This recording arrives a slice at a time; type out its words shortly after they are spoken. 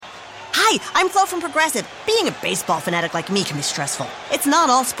Hi, I'm Flo from Progressive. Being a baseball fanatic like me can be stressful. It's not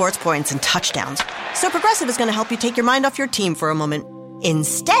all sports points and touchdowns. So Progressive is going to help you take your mind off your team for a moment.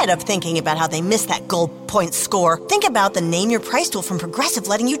 Instead of thinking about how they missed that goal point score, think about the Name Your Price tool from Progressive,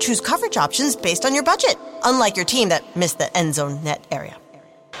 letting you choose coverage options based on your budget, unlike your team that missed the end zone net area.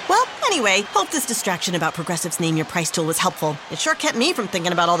 Well, anyway, hope this distraction about Progressive's Name Your Price tool was helpful. It sure kept me from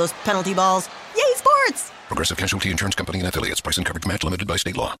thinking about all those penalty balls. Yay, sports! Progressive Casualty Insurance Company and Affiliates. Price and coverage match limited by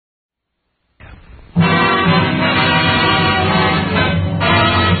state law.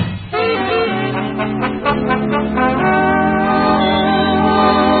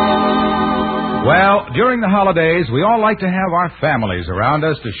 Well, during the holidays, we all like to have our families around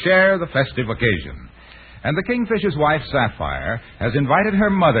us to share the festive occasion. And the Kingfisher's wife, Sapphire, has invited her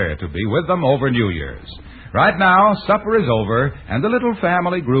mother to be with them over New Year's. Right now, supper is over, and the little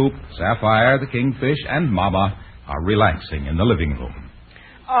family group, Sapphire, the Kingfish, and Mama, are relaxing in the living room.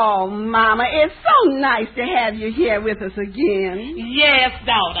 Oh, Mama, it's so nice to have you here with us again. Yes,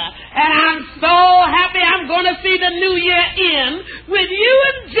 daughter. And I'm so happy I'm going to see the New Year in with you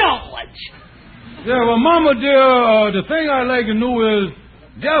and George. Yeah, well, Mama, dear, the thing I'd like to know is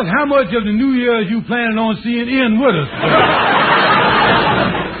just how much of the New Year's you planning on seeing in with us?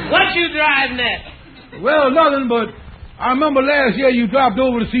 What you driving at? Well, nothing, but I remember last year you dropped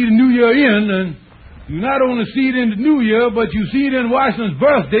over to see the New Year in, and you not only see it in the New Year, but you see it in Washington's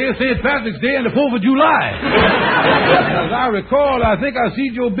birthday, St. Patrick's Day, and the 4th of July. As I recall, I think I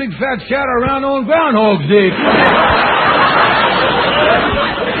seen your big fat shadow around on Groundhog's Day.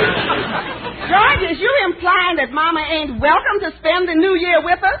 George, is you implying that Mama ain't welcome to spend the New Year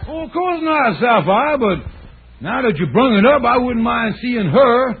with us? Oh, of course not, Sapphire, but now that you brung it up, I wouldn't mind seeing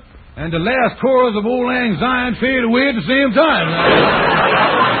her and the last chorus of Old Lang Syne fade away at the same time.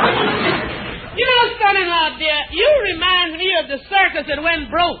 You know, son-in-law, dear, you remind me of the circus that went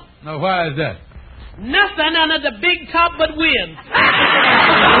broke. Now, why is that? Nothing under the big top but wind.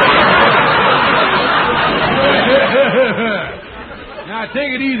 Now,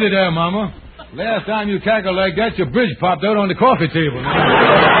 take it easy there, Mama. Last time you cackled like that, your bridge popped out on the coffee table.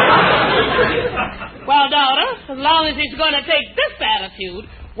 Well, daughter, as long as he's going to take this attitude,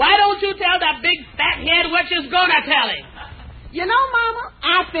 why don't you tell that big fat head what you're going to tell him? You know, Mama,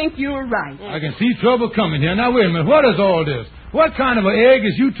 I think you're right. I can see trouble coming here. Now, wait a minute. What is all this? What kind of an egg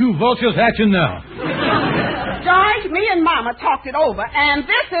is you two vultures hatching now? George, me and Mama talked it over, and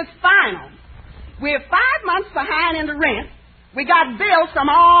this is final. We're 5 months behind in the rent. We got bills from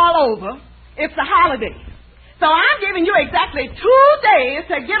all over. It's the holiday. So I'm giving you exactly 2 days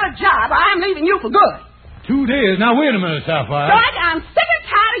to get a job, or I'm leaving you for good. 2 days? Now, wait a minute, Sapphire. George, I'm sick and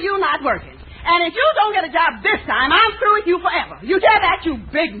tired of you not working. And if you don't get a job this time, I'm through with you forever. You hear that, you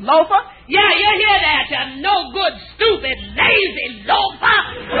big loafer? Yeah, you hear that, you no good, stupid, lazy loafer.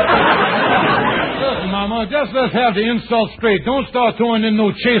 Listen, Mama, just let's have the insult straight. Don't start throwing in no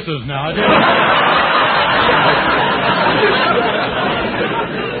chasers now.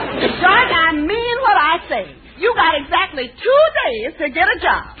 George, I mean what I say. You got exactly 2 days to get a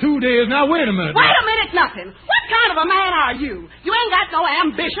job. 2 days? Now, wait a minute. Wait a minute, nothing. What kind of a man are you? You ain't got no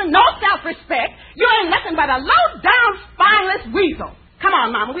ambition, no self-respect. You ain't nothing but a low-down, spineless weasel. Come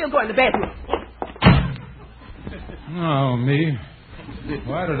on, Mama, we'll go in the bedroom. Oh, me.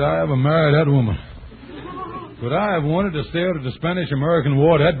 Why did I ever marry that woman? Could I have wanted to stay out of the Spanish-American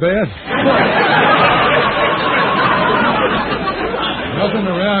War that bad? Nothing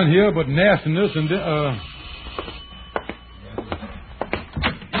around here but nastiness and...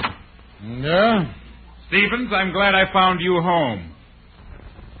 Yeah? Stevens, I'm glad I found you home.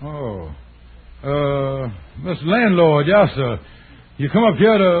 Oh. Mr. Landlord, yes, sir. You come up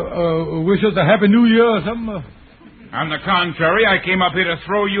here to wish us a Happy New Year or something? On the contrary, I came up here to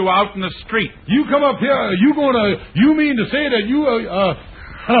throw you out in the street. You come up here, you mean to say that you,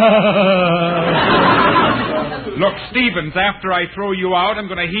 Look, Stevens, after I throw you out, I'm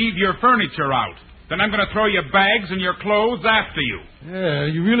going to heave your furniture out. Then I'm going to throw your bags and your clothes after you.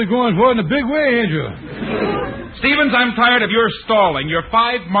 Yeah, you're really going for it in a big way, ain't you? Stevens, I'm tired of your stalling. You're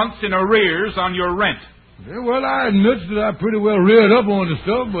 5 months in arrears on your rent. Yeah, well, I admit that I'm pretty well reared up on the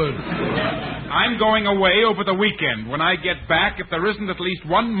stuff, but... I'm going away over the weekend. When I get back, if there isn't at least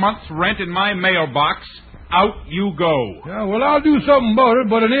 1 month's rent in my mailbox, out you go. Yeah, well, I'll do something about it,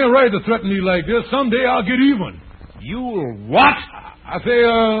 but it ain't right to threaten me like this. Someday I'll get even. You'll what? I say,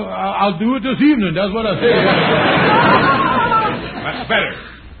 I'll do it this evening. That's what I say. That's better.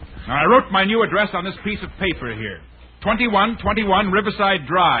 Now, I wrote my new address on this piece of paper here. 2121 Riverside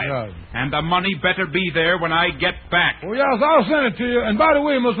Drive. Right. And the money better be there when I get back. Oh, yes, I'll send it to you. And by the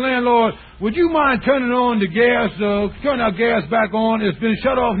way, Mr. Landlord, would you mind turning on the gas, turn our gas back on? It's been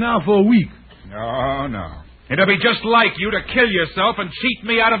shut off now for a week. No, no. It'll be just like you to kill yourself and cheat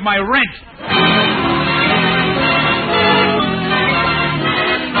me out of my rent.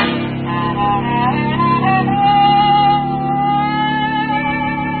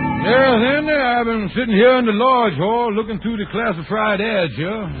 Yes, Andy, I've been sitting here in the lodge hall looking through the classified ads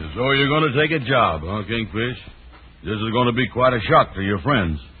here. So you're going to take a job, huh, Kingfish? This is going to be quite a shock to your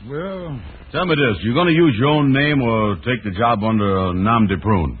friends. Well, Tell me this, you going to use your own name or take the job under nom de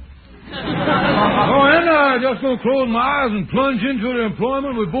prune? and I'm just going to close my eyes and plunge into the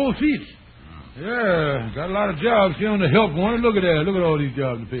employment with both feet. Yeah, got a lot of jobs here on the help one. Look at that. Look at all these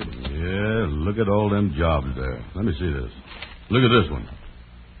jobs in the paper. Yeah, look at all them jobs there. Let me see this. Look at this one.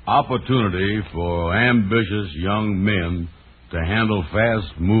 Opportunity for ambitious young men to handle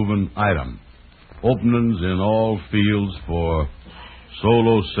fast-moving item. Openings in all fields for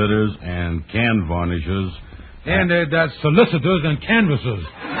solo sitters and can varnishers. And that's solicitors and canvassers.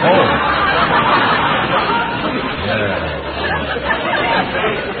 Oh.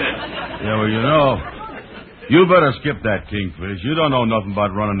 Yeah, well, you know, you better skip that, Kingfish. You don't know nothing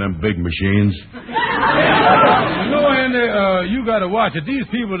about running them big machines. You know, Andy, you got to watch it. These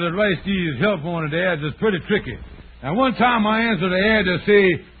people that write these help wanted ads is pretty tricky. Now, one time I answered the ad that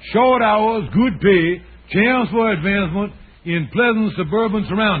say, short hours, good pay, chance for advancement in pleasant suburban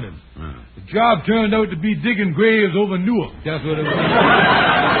surroundings. The job turned out to be digging graves over Newark. That's what it was.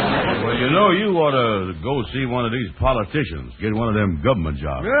 Well, you know, you ought to go see one of these politicians. Get one of them government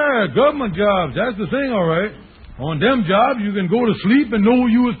jobs. Yeah, government jobs. That's the thing, all right. On them jobs, you can go to sleep and know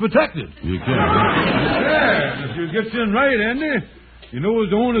you was protected. You can. Yeah, if you get in right, Andy, you know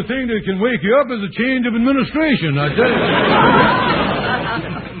the only thing that can wake you up is a change of administration, I tell you.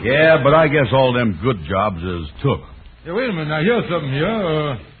 Yeah, but I guess all them good jobs is took. Yeah, wait a minute. Now, here's something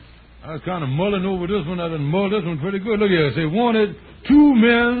here. I was kind of mulling over this one. I done mulled this one pretty good. Look here. They wanted 2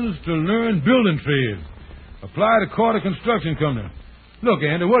 men to learn building trades. Apply to Carter Construction Company. Look,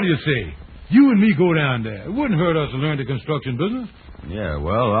 Andy, what do you say? You and me go down there. It wouldn't hurt us to learn the construction business. Yeah,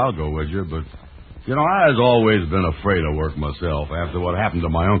 well, I'll go with you, but, you know, I has always been afraid of work myself after what happened to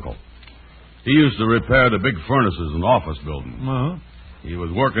my uncle. He used to repair the big furnaces in office buildings. Uh-huh. He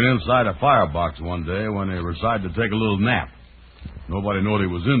was working inside a firebox one day when they decided to take a little nap. Nobody knew he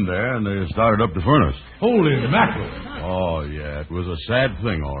was in there, and they started up the furnace. Holy mackerel. Oh, yeah, it was a sad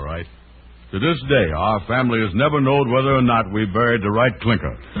thing, all right. To this day, our family has never known whether or not we buried the right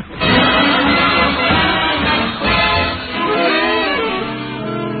clinker.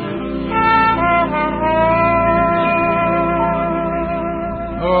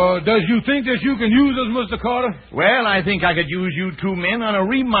 Does you think that you can use us, Mr. Carter? Well, I think I could use you 2 men on a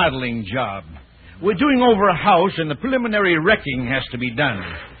remodeling job. We're doing over a house, and the preliminary wrecking has to be done.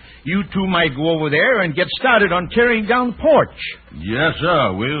 You 2 might go over there and get started on tearing down the porch. Yes,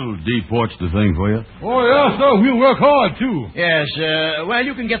 sir. We'll de-porch the thing for you. Oh, yes, sir. We'll work hard, too. Yes, well,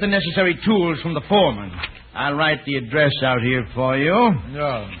 you can get the necessary tools from the foreman. I'll write the address out here for you.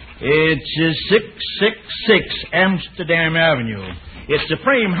 Yeah. It's 666 Amsterdam Avenue. It's the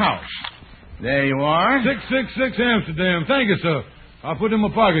frame house. There you are. 666 Amsterdam. Thank you, sir. I'll put it in my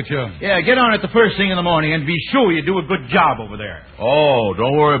pocket here. Yeah, get on it the first thing in the morning and be sure you do a good job over there. Oh,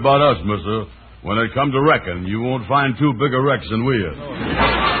 don't worry about us, mister. When it comes to wrecking, you won't find 2 bigger wrecks than we is.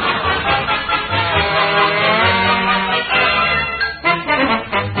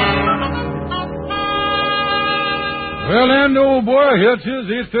 Well, then, old boy, here it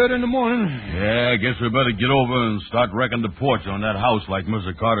is, 8:30 in the morning. Yeah, I guess we better get over and start wrecking the porch on that house like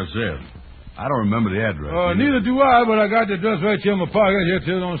Mr. Carter said. I don't remember the address. Neither do I, but I got the address right here in my pocket. Here it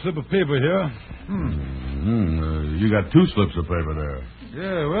is on a slip of paper here. You got 2 slips of paper there.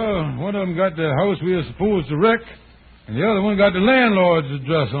 Yeah, well, one of them got the house we were supposed to wreck, and the other one got the landlord's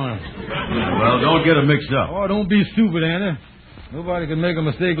address on it. Well, don't get it mixed up. Oh, don't be stupid, Andy. Nobody can make a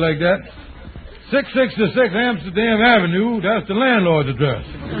mistake like that. 666 Amsterdam Avenue, that's the landlord's address.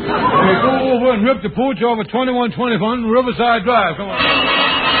 We go over and rip the porch off of 2121 Riverside Drive. Come on.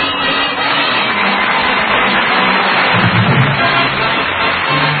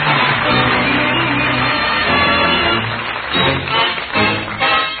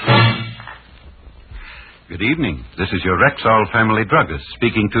 Good evening. This is your Rexall family druggist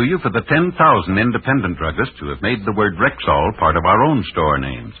speaking to you for the 10,000 independent druggists who have made the word Rexall part of our own store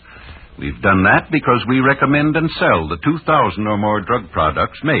names. We've done that because we recommend and sell the 2,000 or more drug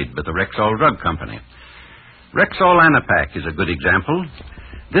products made by the Rexall Drug Company. Rexall Anapac is a good example.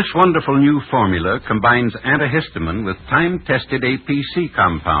 This wonderful new formula combines antihistamine with time-tested APC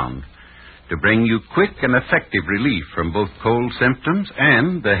compound to bring you quick and effective relief from both cold symptoms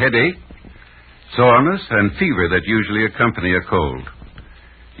and the headache, soreness, and fever that usually accompany a cold.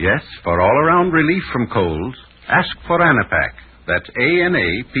 Yes, for all-around relief from colds, ask for Anapac. That's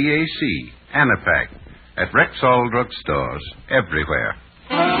A-N-A-P-A-C, Anapac, at Rexall drugstores everywhere.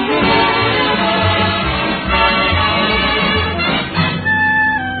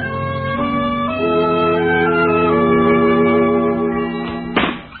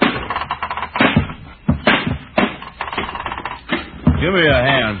 Give me a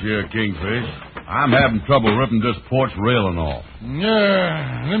hand here, Kingfish. I'm having trouble ripping this porch railing off.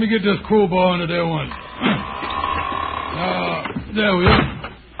 Yeah, let me get this crowbar under there one. There we are.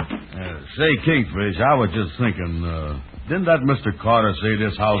 Say, Kingfish, I was just thinking, didn't that Mr. Carter say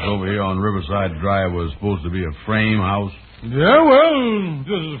this house over here on Riverside Drive was supposed to be a frame house? Yeah, well,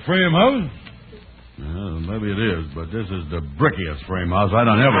 this is a frame house. Yeah, maybe it is, but this is the brickiest frame house I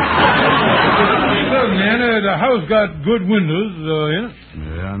done ever seen. Look, Nana, the house got good windows in it.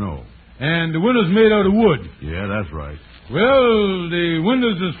 Yeah, I know. And the windows made out of wood. Yeah, that's right. Well, the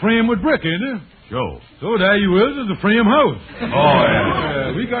windows is framed with brick, ain't it? Sure. So there you is. It's a frame house. Oh,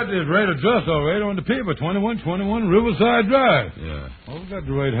 yeah. We got this right address all right on the paper, 2121 Riverside Drive. Yeah. Oh, we got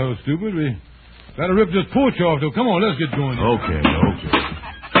the right house, stupid. We got to rip this porch off, though. Come on, let's get going. Okay.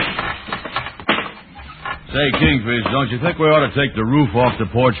 Say, Kingfish, don't you think we ought to take the roof off the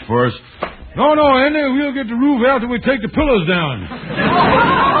porch first? No, Andy. We'll get the roof after we take the pillars down.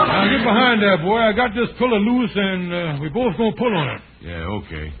 Now, get behind there, boy. I got this pillar loose, and we both going to pull on it. Yeah,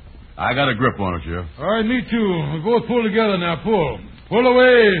 okay. I got a grip on it, Sheriff. All right, me too. We both pull together now. Pull. Pull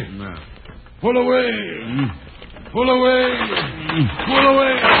away. No. Pull away. Pull away. Pull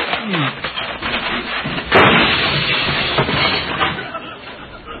away.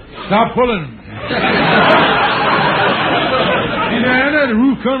 Stop pulling. See, Diana, the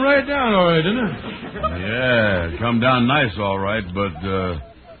roof come right down all right, didn't it? Yeah, it come down nice all right, but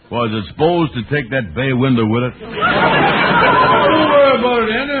was it supposed to take that bay window with it? Don't worry about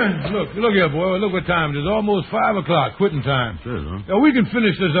it, Anna. Look here, boy. Look what time it is. Almost 5 o'clock, quitting time. Sure, huh? Now, we can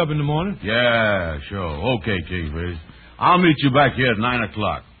finish this up in the morning. Yeah, sure. Okay, Kingfish. I'll meet you back here at 9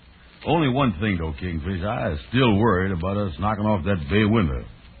 o'clock. Only one thing, though, Kingfish. I still worried about us knocking off that bay window.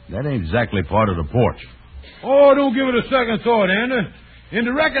 That ain't exactly part of the porch. Oh, don't give it a second thought, Anna. In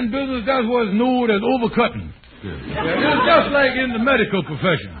the wrecking business, that's what's known as overcutting. It's just like in the medical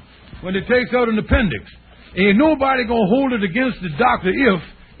profession. When it takes out an appendix, ain't nobody gonna hold it against the doctor if,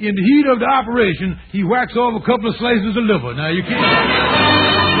 in the heat of the operation, he whacks off a couple of slices of liver. Now, you can't...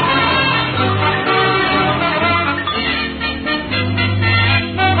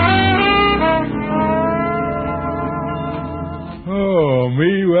 Oh,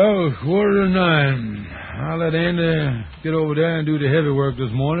 me, well, it's 8:45. I'll let Andy get over there and do the heavy work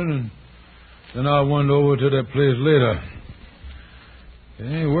this morning, and then I'll wander over to that place later. It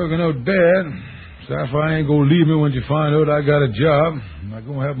ain't working out bad. Sapphire ain't gonna leave me when you find out I got a job. I'm not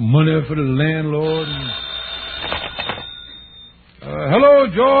gonna have money for the landlord. Hello,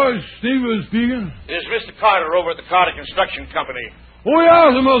 George. Stevens speaking. This is Mr. Carter over at the Carter Construction Company. Oh,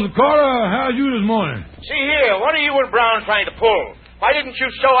 yeah, Mr. Carter. How's you this morning? See here, what are you and Brown trying to pull? Why didn't you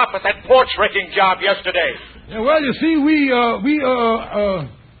show up at that porch wrecking job yesterday? Yeah, well, you see,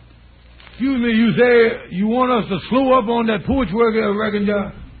 excuse me, you say you want us to slow up on that porch wrecking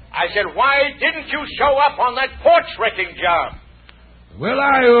job? I said, why didn't you show up on that porch wrecking job?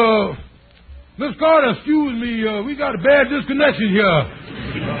 Well, Miss Carter, excuse me, we got a bad disconnection here.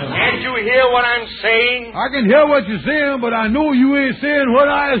 Can't you hear what I'm saying? I can hear what you're saying, but I know you ain't saying what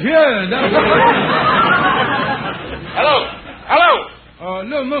I was hearing. That's Hello?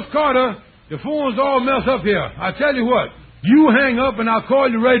 Look, Miss Carter, the phone's all messed up here. I tell you what, you hang up and I'll call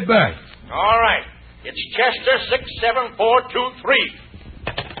you right back. All right. It's Chester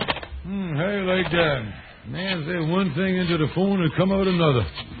 67423. Hey, like that. Man, say one thing into the phone and come out another.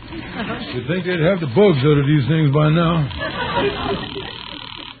 You'd think they'd have the bugs out of these things by now.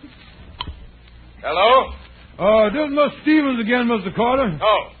 Hello? This is Mr. Stevens again, Mr. Carter.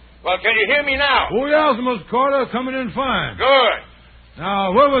 Oh, well, can you hear me now? Oh, yeah, Mr. Carter, coming in fine. Good.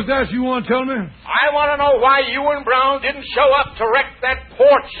 Now, what was that you want to tell me? I want to know why you and Brown didn't show up to wreck that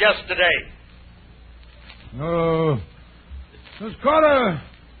porch yesterday. Mr. Carter,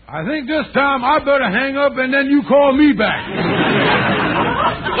 I think this time I better hang up and then you call me back.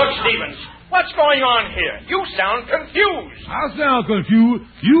 Look, Stevens, what's going on here? You sound confused. I sound confused.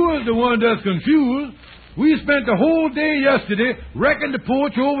 You is the one that's confused. We spent the whole day yesterday wrecking the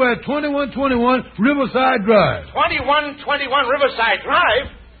porch over at 2121 Riverside Drive. 2121 Riverside Drive?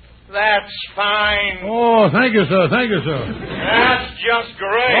 That's fine. Oh, thank you, sir. Thank you, sir. That's just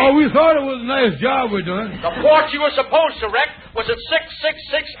great. Oh, we thought it was a nice job we're doing. The porch you were supposed to wreck was at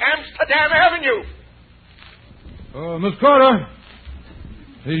 666 Amsterdam Avenue. Miss Carter,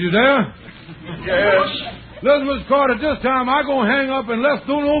 is you there? Yes. Listen, Miss Carter, this time I'm going to hang up unless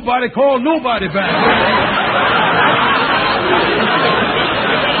nobody call nobody back.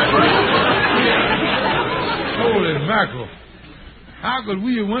 Holy mackerel. How could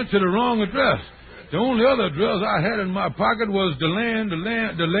we have went to the wrong address? The only other address I had in my pocket was the land.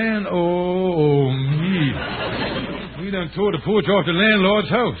 Oh, me. We done tore the porch off the landlord's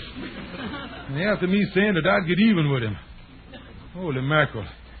house. And after me saying that I'd get even with him. Holy mackerel.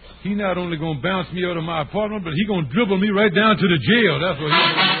 He not only going to bounce me out of my apartment, but he going to dribble me right down to the jail. That's what he's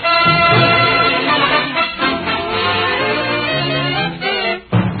going to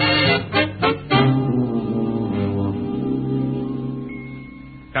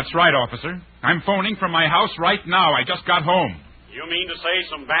That's right, officer. I'm phoning from my house right now. I just got home. You mean to say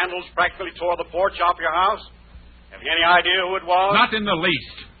some vandals practically tore the porch off your house? Have you any idea who it was? Not in the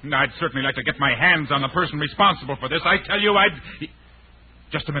least. I'd certainly like to get my hands on the person responsible for this. I tell you,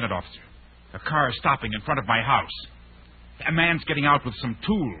 Just a minute, officer. A car is stopping in front of my house. A man's getting out with some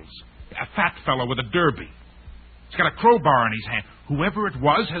tools. A fat fellow with a derby. He's got a crowbar in his hand. Whoever it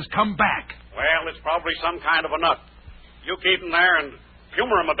was has come back. Well, it's probably some kind of a nut. You keep him there and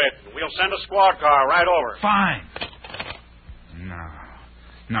humor him a bit. We'll send a squad car right over. Fine.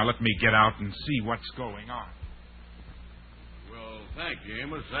 Now let me get out and see what's going on. Well, thank you,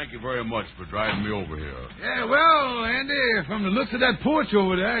 Amos. Thank you very much for driving me over here. Yeah, well, Andy, from the looks of that porch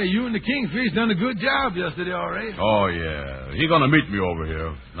over there, you and the Kingfish done a good job yesterday, all right? Oh, yeah. He's going to meet me over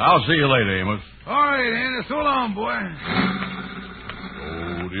here. I'll see you later, Amos. All right, Andy. So long, boy.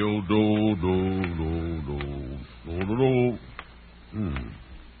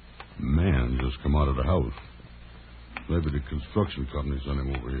 Man just come out of the house. Maybe the construction company sent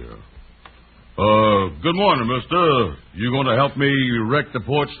him over here. Good morning, mister. You going to help me wreck the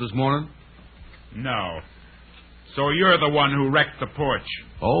porch this morning? No. So you're the one who wrecked the porch.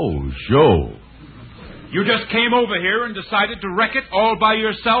 Oh, sure. You just came over here and decided to wreck it all by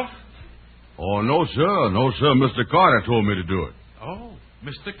yourself? Oh, no, sir. No, sir. Mr. Carter told me to do it. Oh,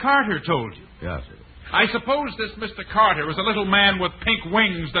 Mr. Carter told you. Yes, sir. I suppose this Mr. Carter is a little man with pink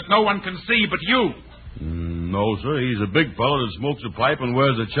wings that no one can see but you. No, sir. He's a big fellow that smokes a pipe and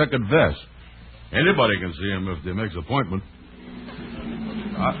wears a checkered vest. Anybody can see him if they makes an appointment.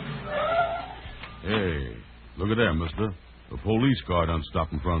 Hey, look at there, mister. The police car done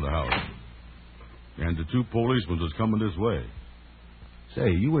stopped in front of the house. And the two policemen is coming this way.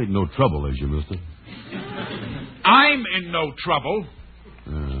 Say, you ain't no trouble, is you, mister? I'm in no trouble.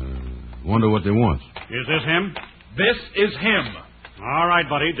 Wonder what they want. Is this him? This is him. All right,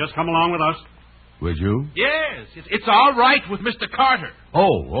 buddy. Just come along with us. With you? Yes, it's all right with Mr. Carter.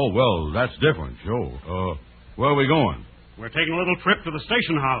 Oh, well, that's different, sure. Where are we going? We're taking a little trip to the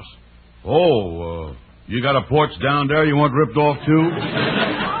station house. Oh, you got a porch down there you want ripped off, too?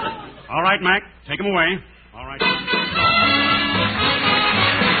 All right, Mac. Take him away. All right.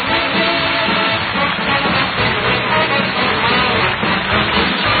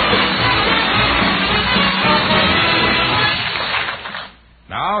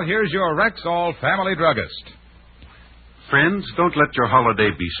 Now, here's your Rexall family druggist. Friends, don't let your holiday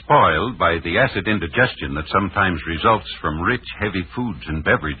be spoiled by the acid indigestion that sometimes results from rich, heavy foods and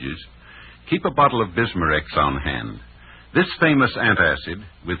beverages. Keep a bottle of Bismarex on hand. This famous antacid,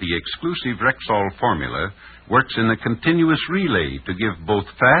 with the exclusive Rexall formula, works in a continuous relay to give both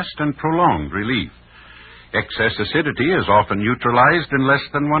fast and prolonged relief. Excess acidity is often neutralized in less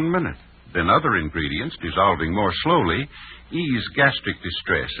than 1 minute. Then other ingredients, dissolving more slowly, ease gastric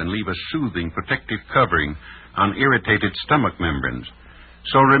distress and leave a soothing protective covering on irritated stomach membranes.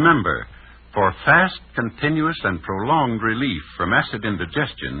 So remember, for fast, continuous, and prolonged relief from acid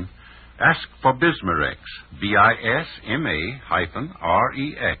indigestion, ask for Bismarex, Bisma-Rex,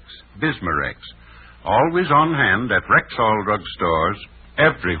 Bismarex. Always on hand at Rexall drugstores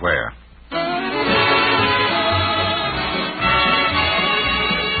everywhere.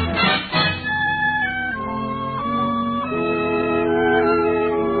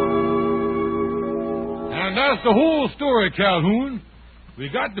 And that's the whole story, Calhoun. We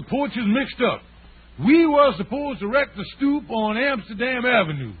got the porches mixed up. We were supposed to wreck the stoop on Amsterdam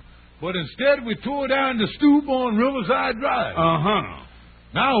Avenue, but instead we tore down the stoop on Riverside Drive. Uh-huh.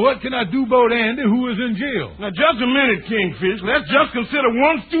 Now, what can I do about Andy, who is in jail? Now, just a minute, Kingfish. Let's just consider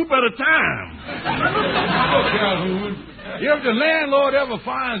one stoop at a time. Look, Calhoun, if the landlord ever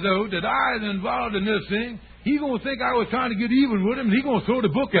finds out that I is involved in this thing, he gonna think I was trying to get even with him, and he gonna throw the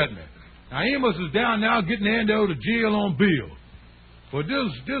book at me. Now, Amos is down now getting Andy out of jail on bail. But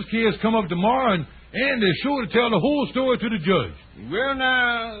this case come up tomorrow, and Andy's sure to tell the whole story to the judge. Well,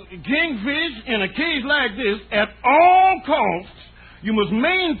 now, Kingfish, in a case like this, at all costs, you must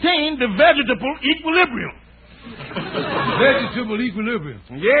maintain the vegetable equilibrium. Vegetable equilibrium?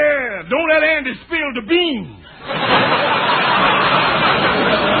 Yeah, don't let Andy spill the beans.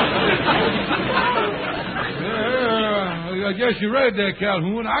 I guess you're right there,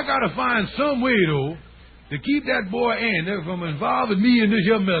 Calhoun. I gotta find some way, though, to keep that boy Andy from involving me in this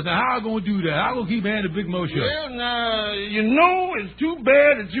here mess. Now, how I gonna do that? How I gonna keep Andy big mouth shut? Well, now, you know, it's too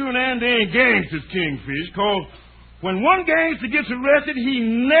bad that you and Andy ain't gangsters, Kingfish, because when one gangster gets arrested, he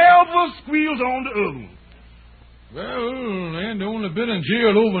never squeals on the other one. Well, Andy only been in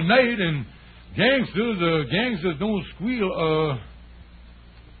jail overnight, and gangsters don't squeal.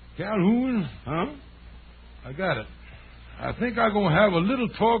 Calhoun? Huh? I got it. I think I'm going to have a little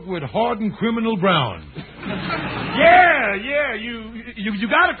talk with hardened criminal Brown. Yeah, you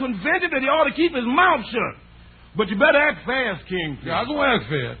got to convince him that he ought to keep his mouth shut. But you better act fast, Kingfish. Yeah, I'm going to act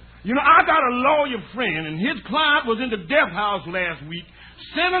fast. You know, I got a lawyer friend, and his client was in the death house last week,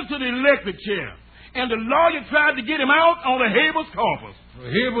 sentenced to the electric chair. And the lawyer tried to get him out on a habeas corpus.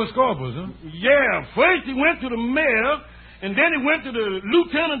 Habeas corpus, huh? Yeah, first he went to the mayor, and then he went to the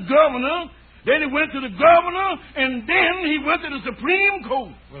lieutenant governor, then he went to the governor, and then he went to the Supreme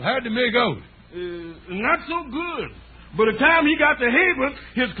Court. Well, how'd they make out? Not so good. By the time he got to habeas,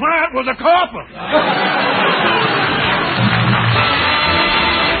 his client was a corpus.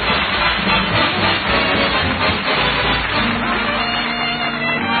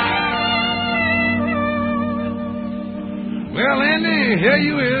 Well, Andy, here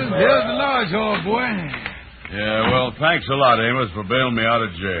you is. There's the large hall, boy. Yeah, well, thanks a lot, Amos, for bailing me out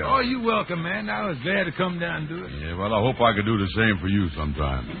of jail. Oh, you're welcome, man. I was glad to come down and do it. Yeah, well, I hope I could do the same for you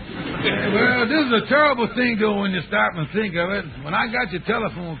sometime. Well, this is a terrible thing, though, when you stop and think of it. When I got your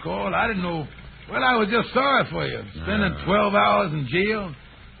telephone call, I didn't know. Well, I was just sorry for you, spending 12 hours in jail.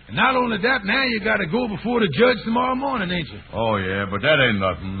 And not only that, now you got to go before the judge tomorrow morning, ain't you? Oh, yeah, but that ain't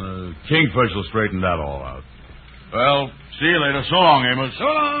nothing. Kingfish will straighten that all out. Well, see you later. So long, Amos. So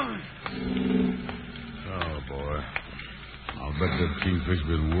long. Oh, boy. I'll bet that Kingfish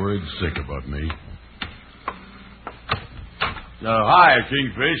been worried sick about me. Hi,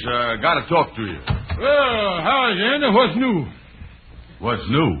 Kingfish. Got to talk to you. Well, how's you, Andy? What's new? What's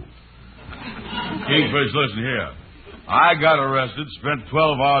new? Kingfish, listen here. I got arrested, spent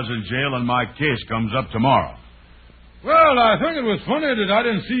 12 hours in jail, and my case comes up tomorrow. Well, I think it was funny that I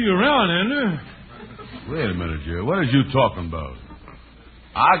didn't see you around, Andy. Wait a minute, Jerry. What is you talking about?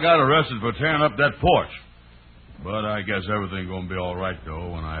 I got arrested for tearing up that porch. But I guess everything's going to be all right,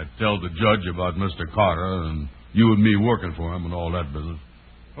 though, when I tell the judge about Mr. Carter and you and me working for him and all that business.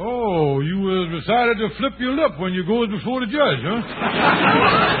 Oh, you decided to flip your lip when you goes before the judge, huh?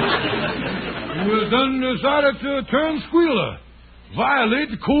 You done decided to turn squealer, violate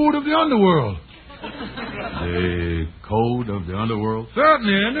the code of the underworld. The code of the underworld?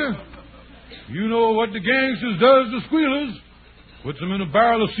 Certainly, Andy. You know what the gangsters does to squealers. Puts them in a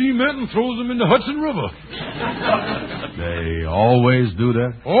barrel of cement and throws them in the Hudson River. They always do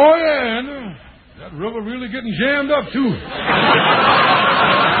that? Oh, yeah, Andy. That river really getting jammed up, too.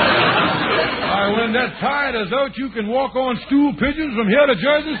 Why, when that tide is out, you can walk on stool pigeons from here to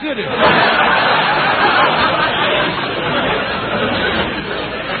Jersey City.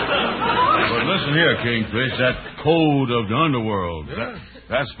 But listen here, Kingfish, that code of the underworld,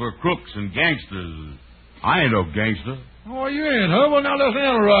 that's for crooks and gangsters. I ain't no gangster. Oh, you ain't, huh? Well, now let's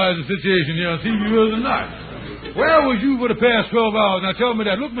analyze the situation here and see if you is or not. Where was you for the past 12 hours? Now, tell me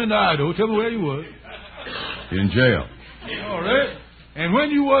that. Look me in the eye, though. Tell me where you was. In jail. All right. And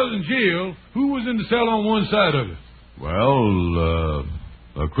when you was in jail, who was in the cell on one side of you?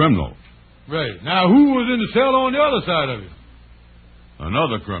 Well, a criminal. Right. Now, who was in the cell on the other side of you?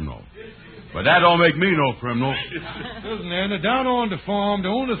 Another criminal. But that don't make me no criminal. Listen, Andy, down on the farm, the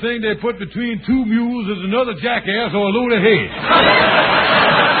only thing they put between two mules is another jackass or a load of hay.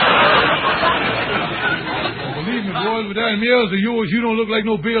 Well, believe me, boys, with that ears of yours, you don't look like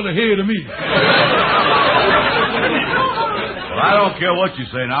no bale of hay to me. Well, I don't care what you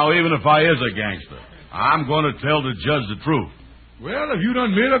say now, even if I is a gangster. I'm going to tell the judge the truth. Well, if you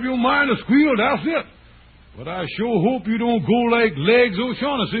done made up your mind to squeal, that's it. But I sure hope you don't go like Legs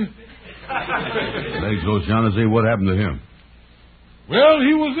O'Shaughnessy. Legs O'Shaughnessy, what happened to him? Well,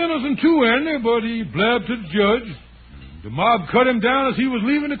 he was innocent too, Andy, but he blabbed to the judge. The mob cut him down as he was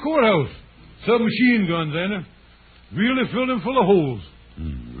leaving the courthouse. Submachine guns, Andy. Really filled him full of holes.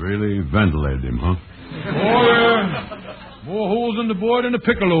 Really ventilated him, huh? Oh, yeah. More holes in the boy than the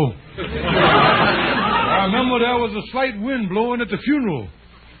piccolo. I remember there was a slight wind blowing at the funeral.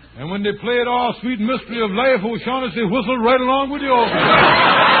 And when they played All Sweet Mystery of Life, O'Shaughnessy whistled right along with the organ.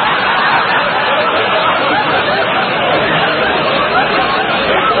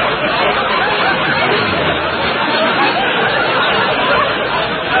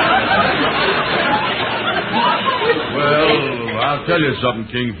 Well, I'll tell you something,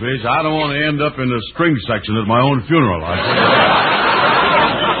 Kingfish. I don't want to end up in the string section at my own funeral.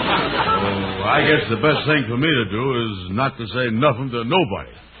 I guess the best thing for me to do is not to say nothing to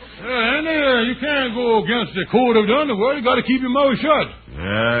nobody. And you can't go against the code of the underworld. You got to keep your mouth shut.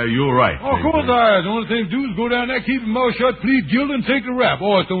 Yeah, you're right. Oh, of course I. The only thing to do is go down there, keep your mouth shut, plead guilty, and take the rap.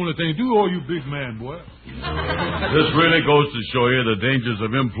 Oh, it's the only thing to do. Oh, you big man, boy. This really goes to show you the dangers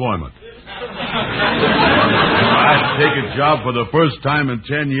of employment. I take a job for the first time in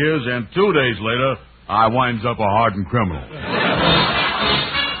 10 years, and 2 days later, I winds up a hardened criminal.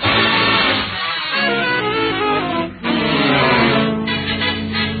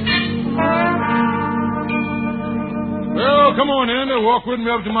 Well, come on in and walk with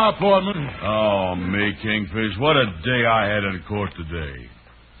me up to my apartment. Oh, me, Kingfish, what a day I had in court today.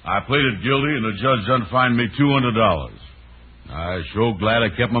 I pleaded guilty, and the judge done fined me $200. I sure glad I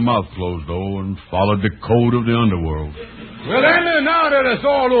kept my mouth closed, though, and followed the code of the underworld. Well, Andy, now that it's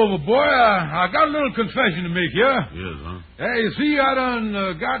all over, boy, I got a little confession to make, yeah? Yes, huh? Hey, you see, I done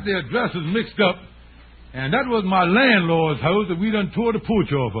got the addresses mixed up, and that was my landlord's house that we done tore the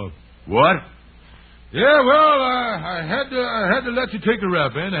porch off of. What? Yeah, well, I had to let you take the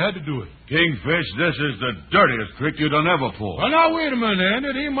rap, Andy. I had to do it. Kingfish, this is the dirtiest trick you done ever pulled. Well, now, wait a minute,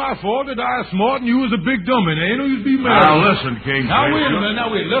 Andy. It ain't my fault that I was smart and you was a big dummy. There ain't no use to be mad. Now, listen, Kingfish. Now, wait a minute. Now,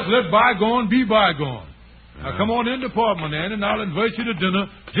 wait. Let's let bygone be bygone. Now, come on in the apartment, Andy, and I'll invite you to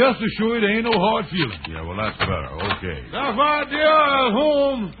dinner just to show you there ain't no hard feelings. Yeah, well, that's better. Okay. Now, my dear,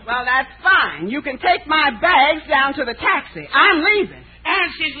 home. Well, that's fine. You can take my bags down to the taxi. I'm leaving.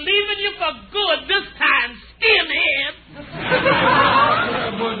 And she's leaving you for good this time, skinhead.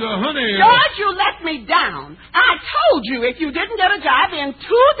 But, honey... George, you let me down. I told you if you didn't get a job in 2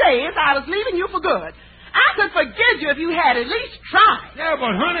 days, I was leaving you for good. I could forgive you if you had at least tried. Yeah,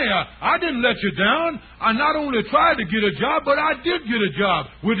 but, honey, I didn't let you down. I not only tried to get a job, but I did get a job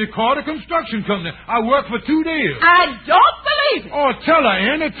with the Carter Construction Company. I worked for 2 days. I don't believe it. Oh, tell her,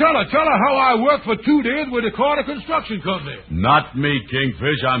 Andy. Tell her how I worked for 2 days with the Carter Construction Company. Not me,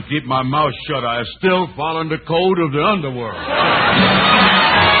 Kingfish. I'm keeping my mouth shut. I still following the code of the underworld.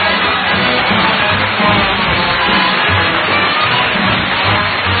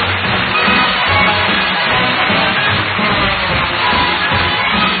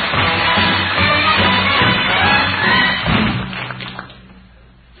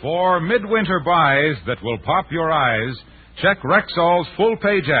 For midwinter buys that will pop your eyes, check Rexall's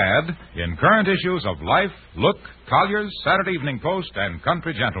full-page ad in current issues of Life, Look, Collier's, Saturday Evening Post, and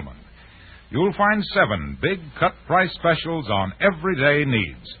Country Gentleman. You'll find 7 big cut-price specials on everyday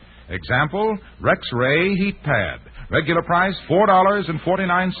needs. Example, Rex Ray Heat Pad. Regular price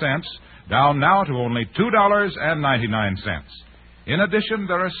 $4.49, down now to only $2.99. In addition,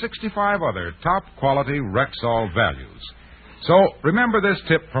 there are 65 other top-quality Rexall values. So, remember this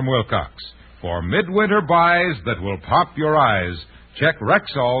tip from Wilcox. For midwinter buys that will pop your eyes, check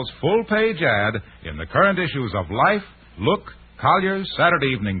Rexall's full-page ad in the current issues of Life, Look, Collier's, Saturday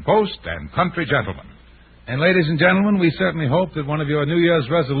Evening Post, and Country Gentleman. And ladies and gentlemen, we certainly hope that one of your New Year's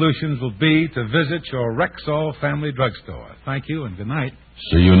resolutions will be to visit your Rexall Family Drugstore. Thank you and good night.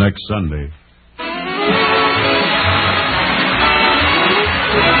 See you next Sunday.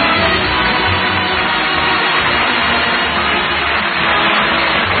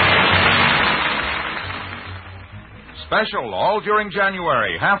 Special all during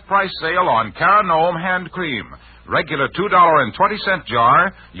January. Half-price sale on Caranome Hand Cream. Regular $2.20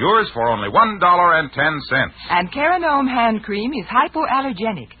 jar, yours for only $1.10. And Caranome Hand Cream is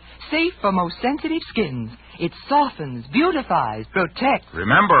hypoallergenic, safe for most sensitive skins. It softens, beautifies, protects.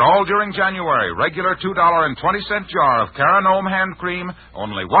 Remember, all during January, regular $2.20 jar of Caranome Hand Cream,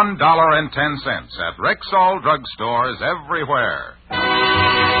 only $1.10 at Rexall drugstores everywhere.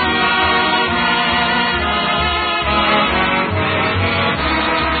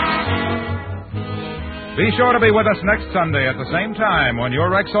 Be sure to be with us next Sunday at the same time when your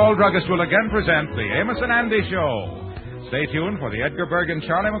Rexall druggist will again present the Amos and Andy Show. Stay tuned for the Edgar Berg and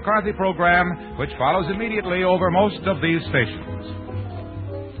Charlie McCarthy program, which follows immediately over most of these stations.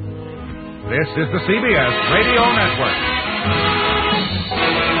 This is the CBS Radio Network.